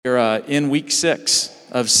in week 6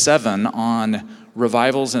 of 7 on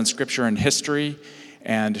revivals in Scripture and history,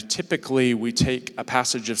 and typically we take a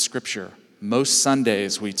passage of Scripture. Most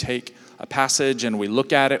Sundays we take a passage and we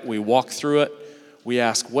look at it, we walk through it, we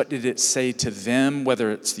ask, what did it say to them,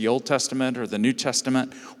 whether it's the Old Testament or the New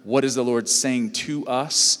Testament? What is the Lord saying to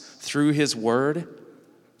us through His Word?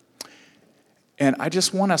 And I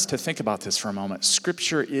just want us to think about this for a moment.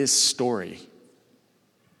 Scripture is story.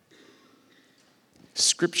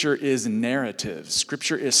 Scripture is narrative.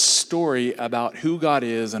 Scripture is story about who God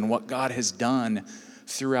is and what God has done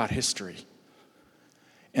throughout history.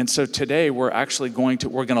 And so today we're going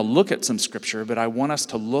to look at some Scripture, but I want us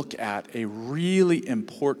to look at a really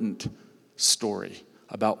important story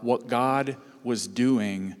about what God was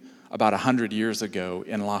doing about 100 years ago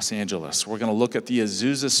in Los Angeles. We're going to look at the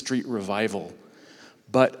Azusa Street Revival,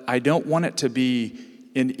 but I don't want it to be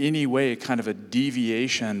in any way kind of a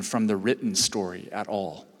deviation from the written story at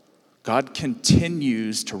all. God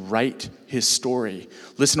continues to write His story.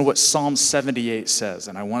 Listen to what Psalm 78 says,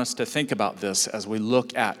 and I want us to think about this as we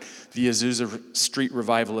look at the Azusa Street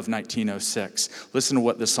Revival of 1906. Listen to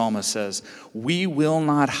what the psalmist says. We will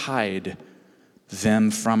not hide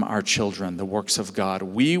them from our children, the works of God.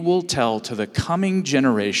 We will tell to the coming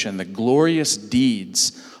generation the glorious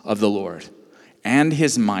deeds of the Lord and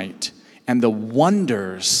His might and the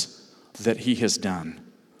wonders that He has done.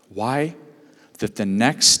 Why? That the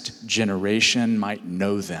next generation might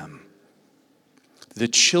know them. The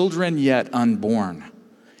children yet unborn,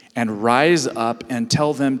 and rise up and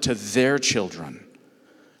tell them to their children,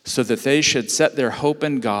 so that they should set their hope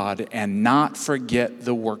in God and not forget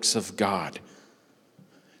the works of God.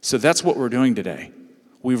 So that's what we're doing today.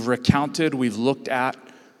 We've recounted, we've looked at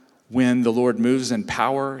when the Lord moves in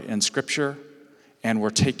power in Scripture, and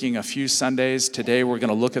we're taking a few Sundays. Today we're going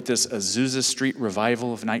to look at this Azusa Street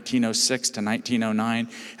Revival of 1906 to 1909,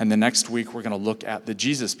 and the next week we're going to look at the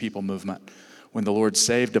Jesus People movement, when the Lord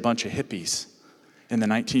saved a bunch of hippies in the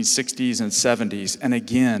 1960s and 70s. And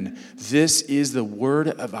again, this is the word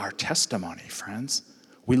of our testimony, friends.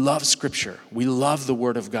 We love Scripture. We love the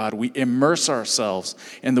Word of God. We immerse ourselves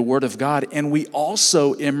in the Word of God, and we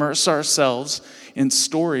also immerse ourselves in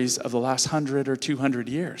stories of the last 100 or 200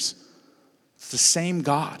 years. It's the same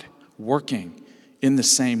God working in the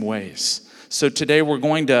same ways. So today we're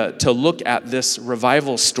going to look at this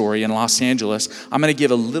revival story in Los Angeles. I'm going to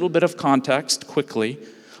give a little bit of context quickly.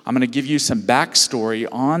 I'm going to give you some backstory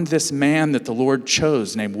on this man that the Lord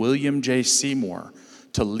chose named William J. Seymour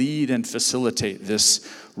to lead and facilitate this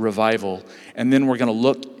revival. And then we're going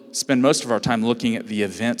to spend most of our time looking at the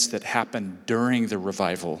events that happened during the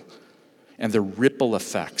revival and the ripple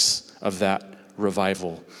effects of that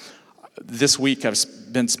revival. This week, I've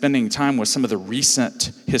been spending time with some of the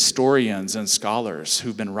recent historians and scholars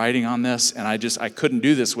who've been writing on this, and I couldn't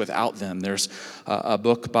do this without them. There's a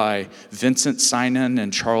book by Vincent Sinan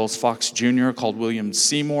and Charles Fox Jr. called William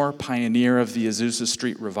Seymour, Pioneer of the Azusa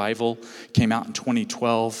Street Revival. Came out in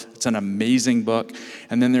 2012. It's an amazing book.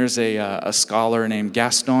 And then there's a scholar named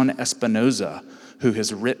Gaston Espinoza, who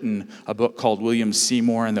has written a book called William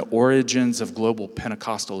Seymour and the Origins of Global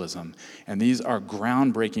Pentecostalism. And these are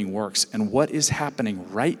groundbreaking works. And what is happening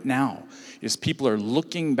right now is people are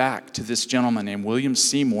looking back to this gentleman named William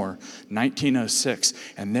Seymour, 1906,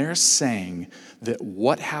 and they're saying that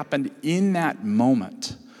what happened in that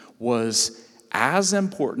moment was as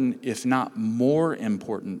important, if not more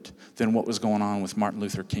important, than what was going on with Martin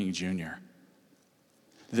Luther King Jr.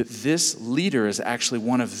 That this leader is actually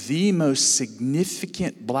one of the most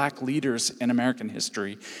significant black leaders in American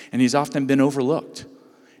history, and he's often been overlooked.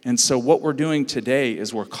 And so what we're doing today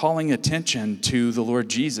is we're calling attention to the Lord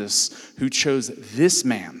Jesus, who chose this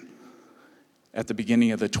man at the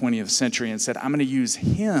beginning of the 20th century and said, I'm going to use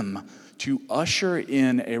him to usher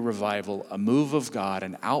in a revival, a move of God,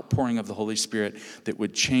 an outpouring of the Holy Spirit that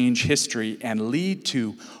would change history and lead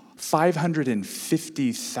to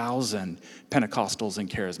 550,000 Pentecostals and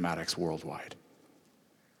charismatics worldwide.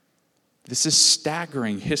 This is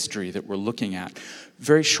staggering history that we're looking at.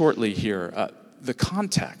 Very shortly here, the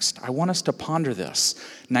context. I want us to ponder this.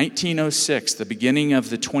 1906, the beginning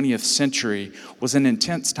of the 20th century, was an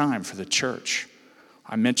intense time for the church.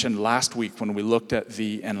 I mentioned last week when we looked at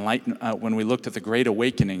the Great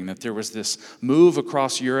Awakening that there was this move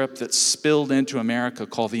across Europe that spilled into America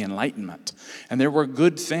called the Enlightenment. And there were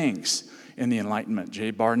good things in the Enlightenment. Jay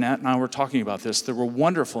Barnett and I were talking about this. There were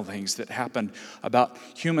wonderful things that happened about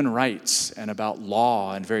human rights and about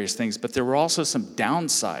law and various things, but there were also some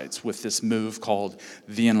downsides with this move called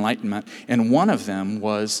the Enlightenment. And one of them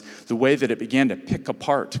was the way that it began to pick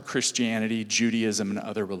apart Christianity, Judaism, and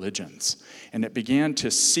other religions. And it began to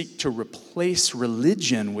seek to replace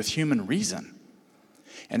religion with human reason.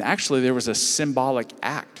 And actually, there was a symbolic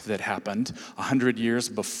act that happened 100 years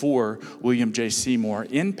before William J. Seymour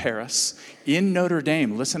in Paris, in Notre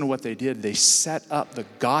Dame. Listen to what they did. They set up the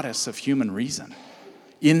goddess of human reason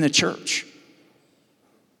in the church.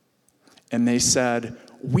 And they said,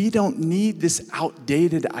 we don't need this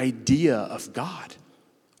outdated idea of God.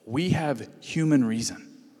 We have human reason.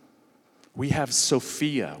 We have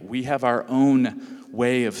Sophia. We have our own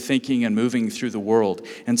way of thinking and moving through the world.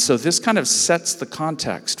 And so this kind of sets the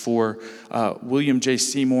context for William J.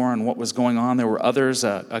 Seymour and what was going on. There were others.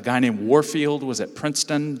 A guy named Warfield was at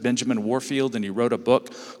Princeton, Benjamin Warfield, and he wrote a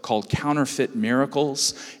book called Counterfeit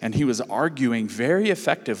Miracles. And he was arguing very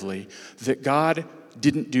effectively that God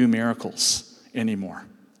didn't do miracles anymore.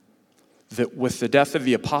 That with the death of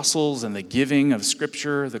the apostles and the giving of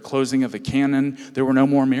Scripture, the closing of the canon, there were no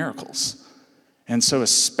more miracles. And so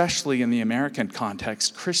especially in the American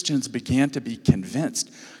context, Christians began to be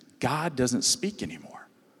convinced God doesn't speak anymore.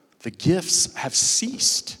 The gifts have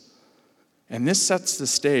ceased. And this sets the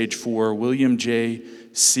stage for William J.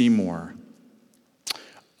 Seymour.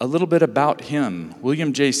 A little bit about him.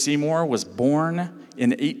 William J. Seymour was born in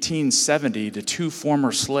 1870 to two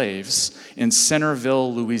former slaves in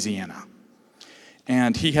Centerville, Louisiana.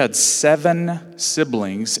 And he had 7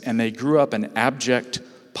 siblings, and they grew up in abject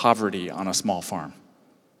poverty on a small farm.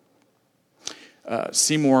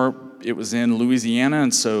 Seymour, it was in Louisiana,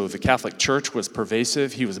 and so the Catholic Church was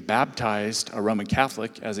pervasive. He was baptized a Roman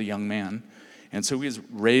Catholic as a young man, and so he was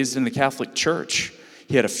raised in the Catholic Church.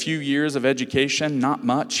 He had a few years of education, not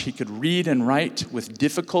much. He could read and write with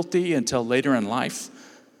difficulty until later in life.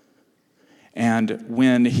 And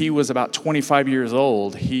when he was about 25 years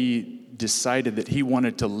old, he decided that he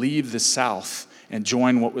wanted to leave the South and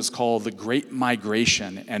join what was called the Great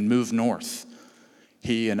Migration and move north.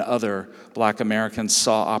 He and other Black Americans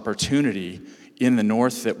saw opportunity in the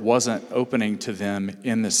North that wasn't opening to them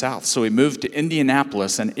in the South. So he moved to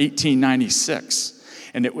Indianapolis in 1896,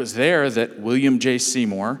 and it was there that William J.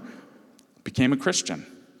 Seymour became a Christian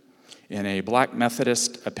in a Black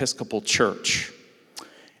Methodist Episcopal church.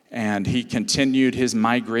 And he continued his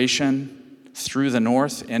migration through the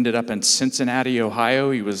North, ended up in Cincinnati,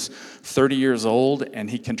 Ohio. He was 30 years old, and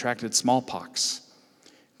he contracted smallpox.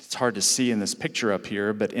 It's hard to see in this picture up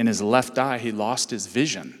here, but in his left eye, he lost his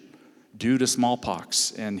vision due to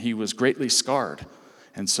smallpox, and he was greatly scarred.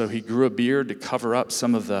 And so he grew a beard to cover up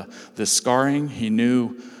some of the scarring. He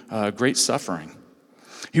knew great suffering.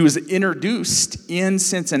 He was introduced in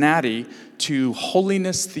Cincinnati to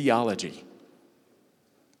holiness theology.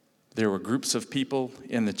 There were groups of people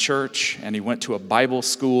in the church, and he went to a Bible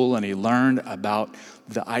school, and he learned about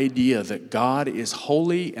the idea that God is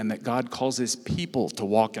holy and that God calls his people to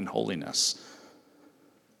walk in holiness.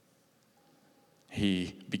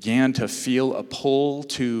 He began to feel a pull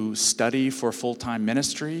to study for full-time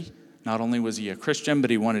ministry. Not only was he a Christian, but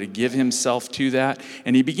he wanted to give himself to that.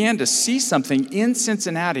 And he began to see something in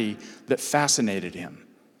Cincinnati that fascinated him.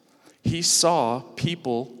 He saw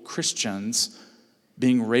people, Christians,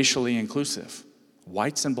 being racially inclusive,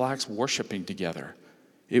 whites and blacks worshiping together.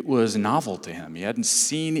 It was novel to him. He hadn't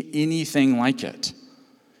seen anything like it.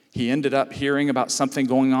 He ended up hearing about something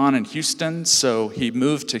going on in Houston, so he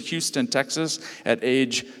moved to Houston, Texas at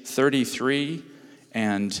age 33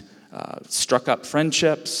 and struck up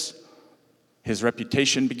friendships. His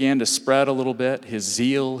reputation began to spread a little bit, his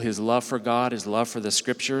zeal, his love for God, his love for the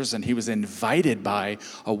Scriptures, and he was invited by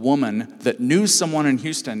a woman that knew someone in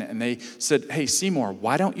Houston, and they said, "Hey, Seymour,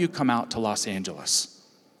 why don't you come out to Los Angeles?"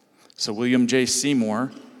 So William J.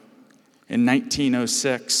 Seymour, in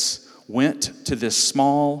 1906, went to this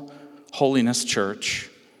small holiness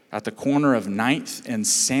church at the corner of 9th and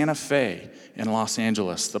Santa Fe in Los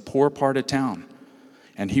Angeles, the poor part of town.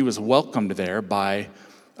 And he was welcomed there by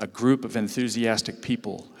a group of enthusiastic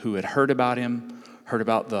people who had heard about him, heard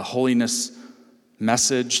about the holiness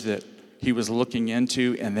message that he was looking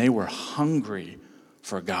into, and they were hungry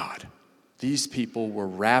for God. These people were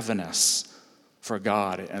ravenous for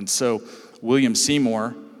God. And so William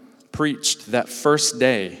Seymour preached that first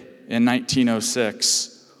day in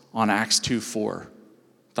 1906 on Acts 2:4.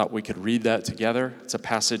 Thought we could read that together. It's a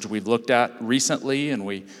passage we've looked at recently, and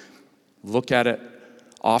we look at it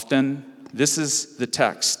often. This is the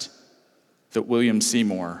text that William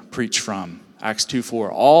Seymour preached from. Acts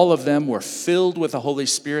 2:4. All of them were filled with the Holy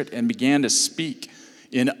Spirit and began to speak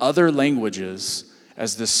in other languages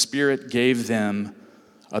as the Spirit gave them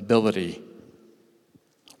ability.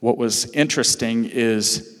 What was interesting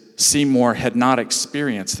is Seymour had not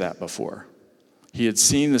experienced that before. He had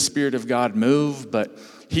seen the Spirit of God move, but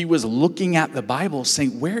he was looking at the Bible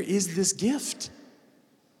saying, where is this gift?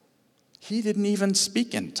 He didn't even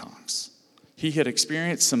speak in tongues. He had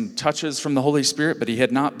experienced some touches from the Holy Spirit, but he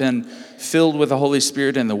had not been filled with the Holy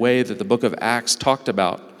Spirit in the way that the book of Acts talked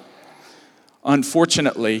about.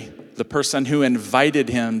 Unfortunately, the person who invited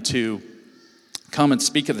him to come and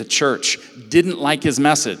speak at the church didn't like his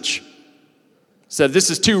message. Said, this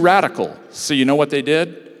is too radical. So you know what they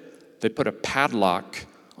did? They put a padlock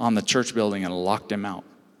on the church building and locked him out.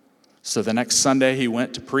 So the next Sunday he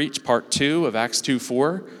went to preach part 2 of Acts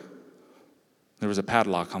 2:4. There was a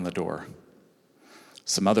padlock on the door.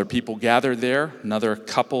 Some other people gathered there, another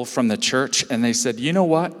couple from the church, and they said, you know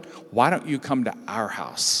what? Why don't you come to our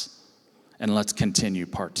house and let's continue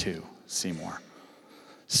part 2, Seymour.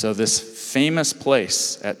 So this famous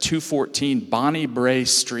place at 214 Bonnie Bray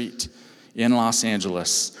Street in Los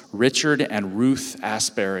Angeles, Richard and Ruth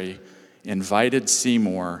Asbury invited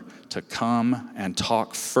Seymour to come and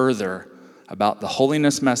talk further about the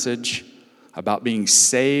holiness message, about being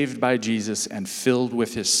saved by Jesus and filled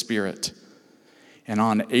with his Spirit. And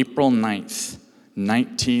on April 9th,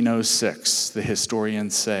 1906, the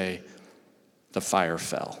historians say, the fire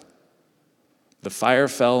fell. The fire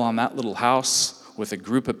fell on that little house with a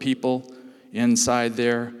group of people inside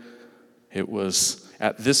there. It was,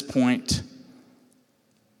 at this point,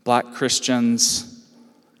 black Christians,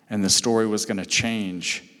 and the story was going to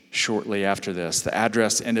change shortly after this. The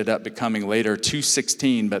address ended up becoming later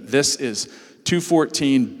 216, but this is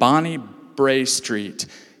 214 Bonnie Bray Street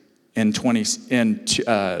in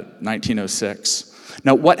 1906.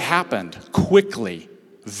 Now, what happened quickly,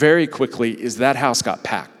 very quickly, is that house got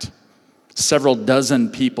packed. Several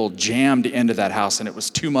dozen people jammed into that house, and it was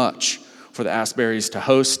too much for the Asburys to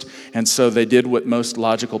host, and so they did what most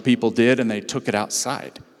logical people did, and they took it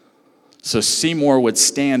outside. So Seymour would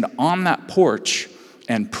stand on that porch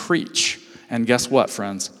and preach, and guess what,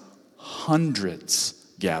 friends? Hundreds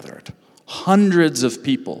gathered. Hundreds of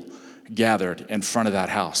people gathered in front of that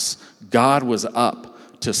house. God was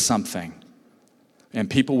up to something. And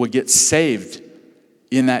people would get saved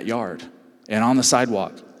in that yard and on the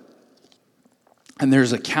sidewalk. And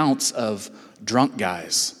there's accounts of drunk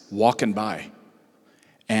guys walking by.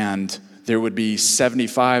 And there would be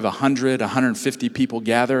 75, 100, 150 people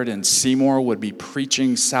gathered, and Seymour would be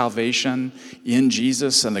preaching salvation in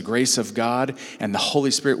Jesus and the grace of God, and the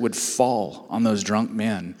Holy Spirit would fall on those drunk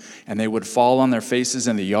men, and they would fall on their faces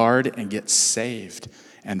in the yard and get saved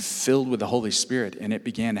and filled with the Holy Spirit, and it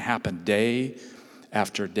began to happen day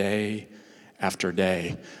after day after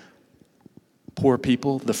day. Poor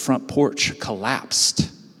people, the front porch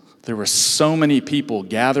collapsed. There were so many people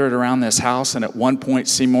gathered around this house, and at one point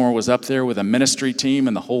Seymour was up there with a ministry team,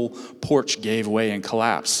 and the whole porch gave way and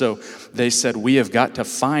collapsed. So they said, we have got to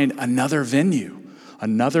find another venue,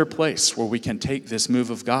 another place where we can take this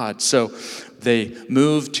move of God. So they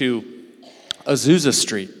moved to Azusa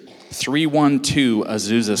Street, 312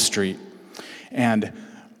 Azusa Street, and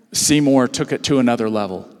Seymour took it to another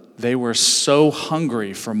level. They were so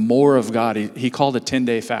hungry for more of God. He called a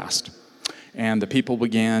 10-day fast. And the people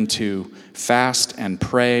began to fast and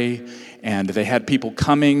pray, and they had people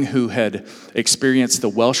coming who had experienced the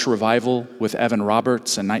Welsh revival with Evan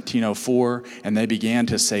Roberts in 1904, and they began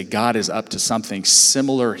to say, God is up to something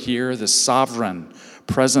similar here. The sovereign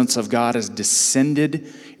presence of God has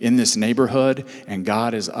descended in this neighborhood, and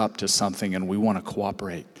God is up to something, and we want to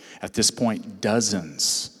cooperate. At this point,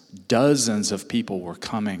 dozens of people were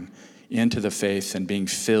coming into the faith and being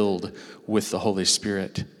filled with the Holy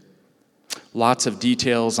Spirit. Lots of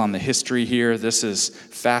details on the history here. This is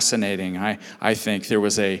fascinating. I think there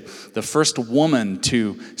was the first woman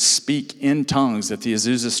to speak in tongues at the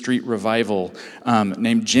Azusa Street revival,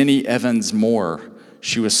 named Jenny Evans Moore.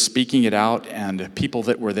 She was speaking it out, and people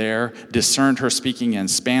that were there discerned her speaking in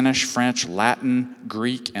Spanish, French, Latin,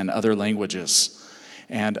 Greek, and other languages.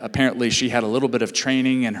 And apparently she had a little bit of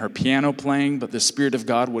training in her piano playing, but the Spirit of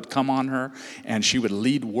God would come on her, and she would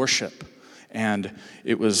lead worship. And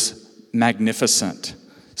it was magnificent.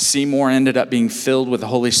 Seymour ended up being filled with the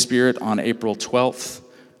Holy Spirit on April 12th.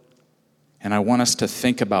 And I want us to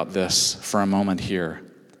think about this for a moment here.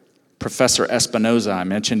 Professor Espinoza, I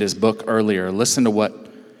mentioned his book earlier. Listen to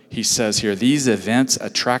what he says here. These events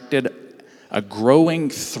attracted a growing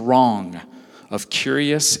throng of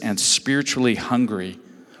curious and spiritually hungry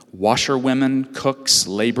washerwomen, cooks,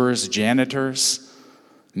 laborers, janitors,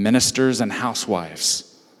 ministers and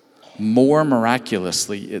housewives. More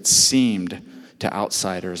miraculously, it seemed to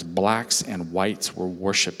outsiders, blacks and whites were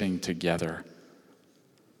worshiping together.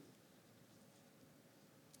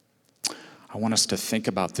 I want us to think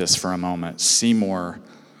about this for a moment. Seymour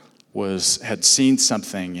had seen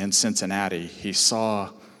something in Cincinnati. He saw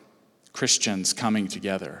Christians coming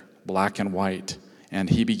together, black and white, and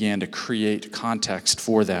he began to create context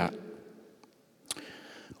for that.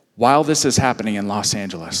 While this is happening in Los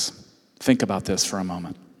Angeles, think about this for a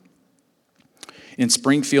moment. In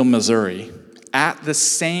Springfield, Missouri, at the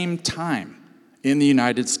same time in the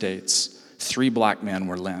United States, 3 black men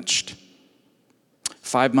were lynched.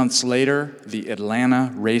 5 months later, the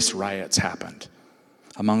Atlanta race riots happened,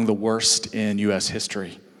 among the worst in U.S.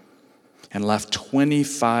 history, and left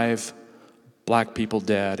 25 black people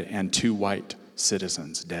dead and 2 white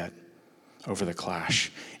citizens dead over the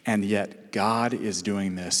clash. And yet God is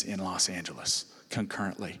doing this in Los Angeles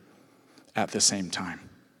concurrently at the same time.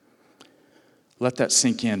 Let that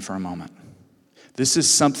sink in for a moment. This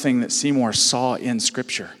is something that Seymour saw in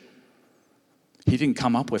Scripture. He didn't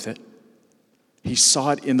come up with it. He saw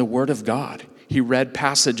it in the Word of God. He read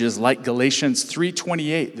passages like Galatians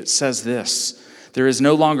 3:28 that says this: there is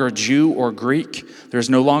no longer Jew or Greek, there is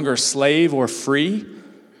no longer slave or free,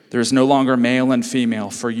 there is no longer male and female,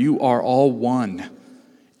 for you are all one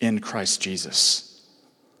in Christ Jesus.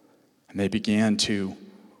 And they began to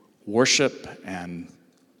worship and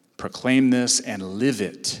proclaim this and live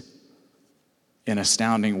it in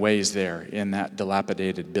astounding ways there in that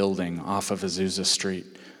dilapidated building off of Azusa Street.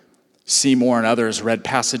 Seymour and others read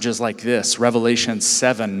passages like this. Revelation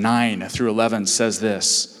 7:9-11 says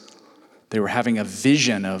this: they were having a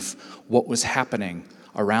vision of what was happening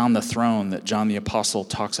around the throne that John the Apostle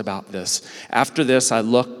talks about this. After this I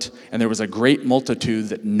looked, and there was a great multitude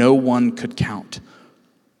that no one could count,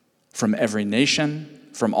 from every nation,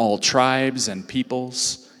 from all tribes and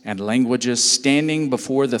peoples and languages, standing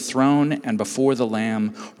before the throne and before the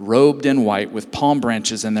Lamb, robed in white with palm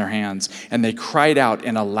branches in their hands. And they cried out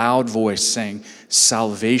in a loud voice, saying,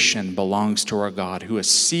 salvation belongs to our God, who is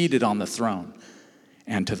seated on the throne,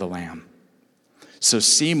 and to the Lamb. So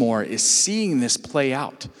Seymour is seeing this play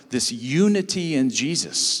out, this unity in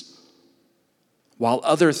Jesus. While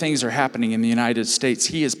other things are happening in the United States,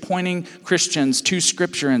 he is pointing Christians to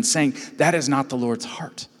Scripture and saying, that is not the Lord's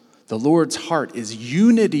heart. The Lord's heart is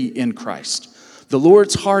unity in Christ. The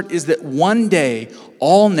Lord's heart is that one day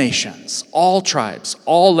all nations, all tribes,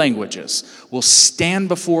 all languages will stand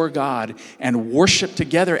before God and worship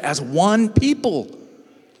together as one people.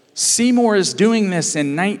 Seymour is doing this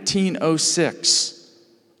in 1906.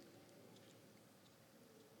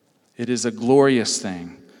 It is a glorious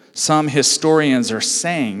thing. Some historians are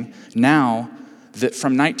saying now that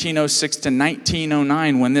from 1906 to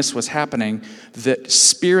 1909, when this was happening, that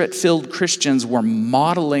Spirit-filled Christians were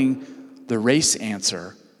modeling the race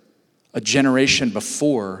answer a generation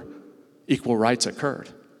before equal rights occurred.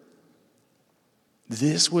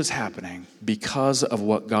 This was happening because of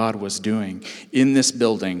what God was doing in this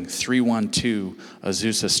building, 312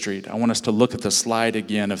 Azusa Street. I want us to look at the slide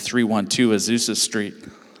again of 312 Azusa Street.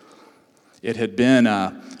 It had been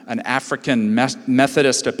an African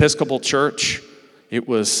Methodist Episcopal church. It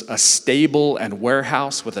was a stable and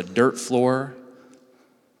warehouse with a dirt floor.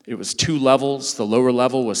 It was 2 levels. The lower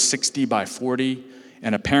level was 60 by 40,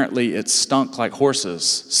 and apparently it stunk like horses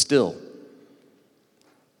still.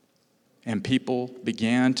 And people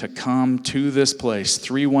began to come to this place,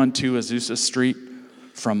 312 Azusa Street,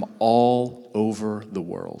 from all over the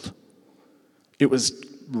world. It was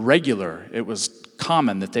regular, it was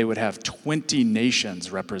common that they would have 20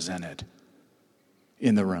 nations represented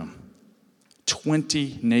in the room.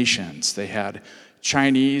 20 nations. They had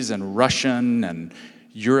Chinese and Russian and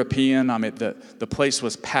European. I mean, the place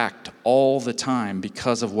was packed all the time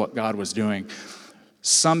because of what God was doing.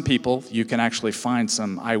 Some people, you can actually find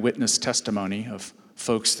some eyewitness testimony of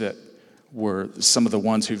folks that were some of the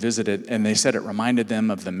ones who visited, and they said it reminded them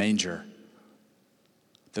of the manger.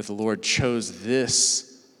 That the Lord chose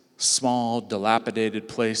this small, dilapidated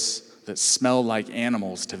place that smelled like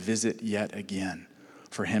animals to visit yet again,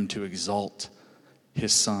 for him to exalt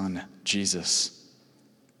his son, Jesus.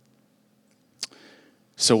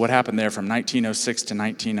 So what happened there from 1906 to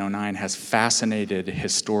 1909 has fascinated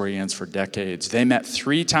historians for decades. They met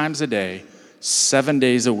 3 times a day, 7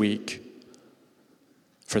 days a week,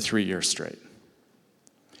 for 3 years straight.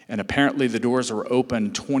 And apparently the doors were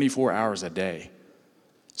open 24 hours a day.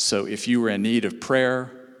 So if you were in need of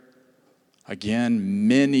prayer, again,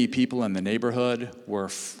 many people in the neighborhood were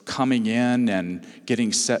coming in and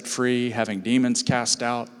getting set free, having demons cast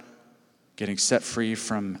out, getting set free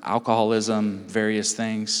from alcoholism, various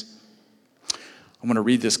things. I'm going to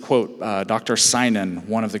read this quote. Dr. Sinan,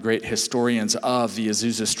 one of the great historians of the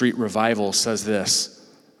Azusa Street revival, says this: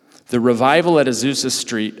 "The revival at Azusa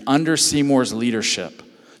Street under Seymour's leadership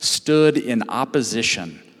stood in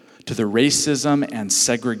opposition to the racism and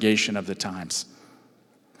segregation of the times,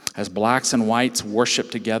 as blacks and whites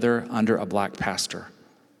worshiped together under a black pastor.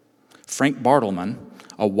 Frank Bartleman,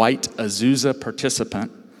 a white Azusa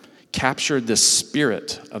participant, captured the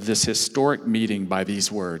spirit of this historic meeting by these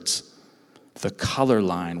words: 'The color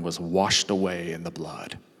line was washed away in the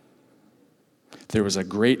blood.' There was a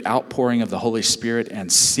great outpouring of the Holy Spirit, and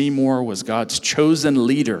Seymour was God's chosen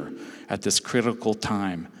leader at this critical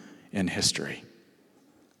time in history."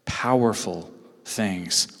 Powerful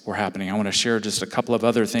things were happening. I want to share just a couple of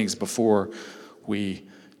other things before we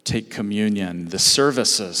take communion. The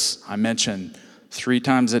services, I mentioned, 3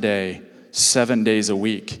 times a day, 7 days a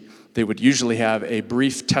week. They would usually have a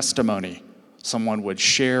brief testimony. Someone would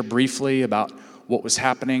share briefly about what was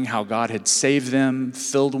happening, how God had saved them,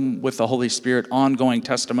 filled them with the Holy Spirit, ongoing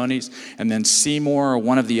testimonies. And then Seymour or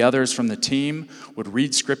one of the others from the team would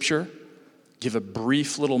read scripture, give a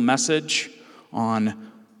brief little message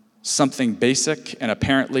on something basic. And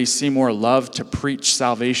apparently Seymour loved to preach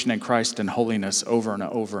salvation in Christ and holiness over and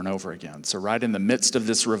over and over again. So right in the midst of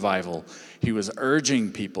this revival, he was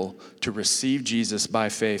urging people to receive Jesus by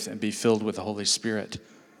faith and be filled with the Holy Spirit.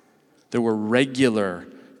 There were regular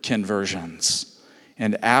conversions.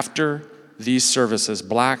 And after these services,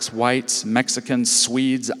 blacks, whites, Mexicans,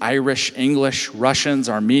 Swedes, Irish, English, Russians,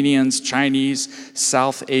 Armenians, Chinese,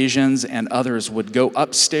 South Asians, and others would go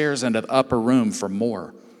upstairs into the upper room for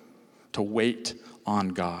more, to wait on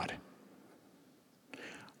God.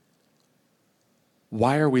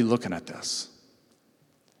 Why are we looking at this?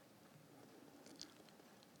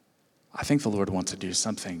 I think the Lord wants to do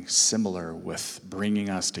something similar with bringing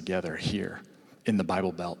us together here in the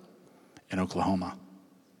Bible Belt in Oklahoma.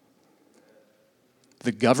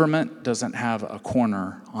 The government doesn't have a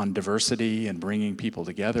corner on diversity and bringing people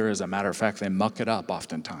together. As a matter of fact, they muck it up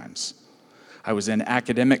oftentimes. I was in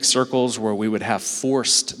academic circles where we would have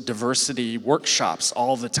forced diversity workshops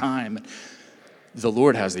all the time. The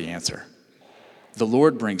Lord has the answer. The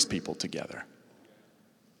Lord brings people together.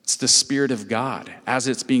 It's the Spirit of God, as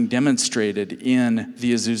it's being demonstrated in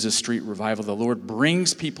the Azusa Street revival. The Lord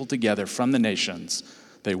brings people together from the nations.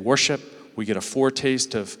 They worship. We get a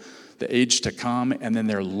foretaste of the age to come, and then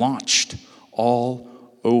they're launched all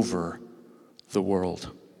over the world.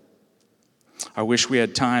 I wish we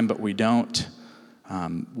had time, but we don't.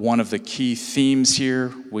 One of the key themes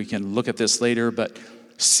here, we can look at this later, but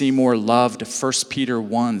Seymour loved 1 Peter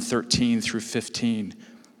 1:13 through 15.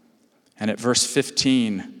 And at verse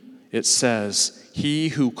 15, it says, "He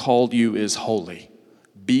who called you is holy.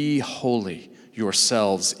 Be holy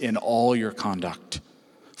yourselves in all your conduct.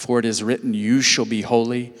 For it is written, 'You shall be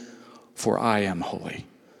holy, for I am holy.'"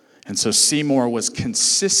 And so Seymour was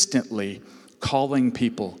consistently calling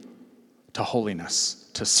people to holiness,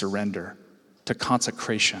 to surrender, to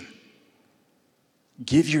consecration.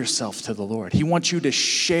 Give yourself to the Lord. He wants you to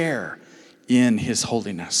share in his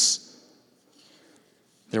holiness.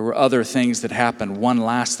 There were other things that happened. One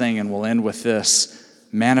last thing, and we'll end with this: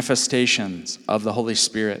 manifestations of the Holy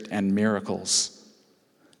Spirit and miracles.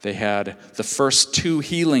 They had the first 2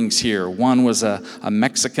 healings here. One was a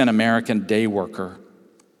Mexican-American day worker.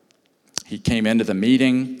 He came into the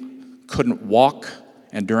meeting, couldn't walk,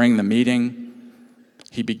 and during the meeting,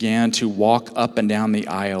 he began to walk up and down the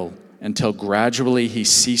aisle until gradually he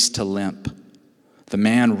ceased to limp. The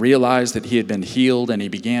man realized that he had been healed, and he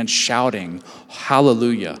began shouting,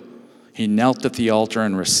 "Hallelujah." He knelt at the altar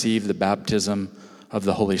and received the baptism of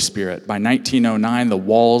the Holy Spirit. By 1909, the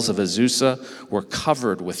walls of Azusa were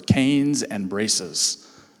covered with canes and braces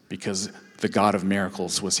because the God of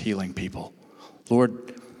miracles was healing people.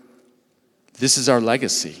 Lord, this is our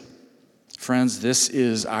legacy. Friends, this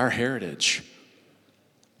is our heritage.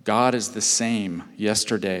 God is the same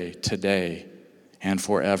yesterday, today, and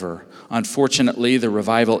forever. Unfortunately, the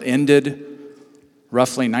revival ended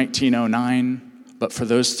roughly 1909, but for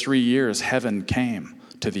those 3 years, heaven came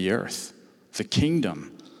to the earth. The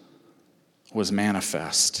kingdom was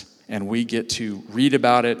manifest, and we get to read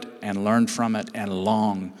about it and learn from it and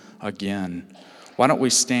long again. Why don't we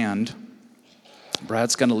stand?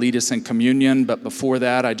 Brad's going to lead us in communion, but before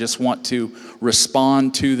that, I just want to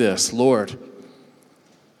respond to this. Lord,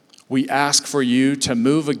 we ask for you to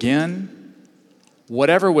move again.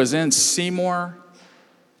 Whatever was in Seymour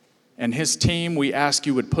and his team, we ask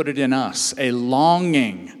you would put it in us, a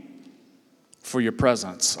longing for your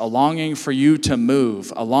presence, a longing for you to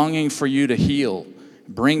move, a longing for you to heal,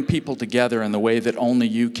 Bring people together in the way that only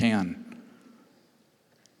you can.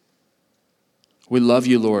 We love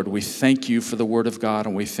you, Lord. We thank you for the word of God,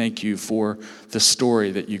 and we thank you for the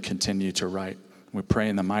story that you continue to write. We pray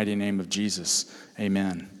in the mighty name of Jesus.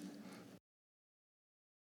 Amen.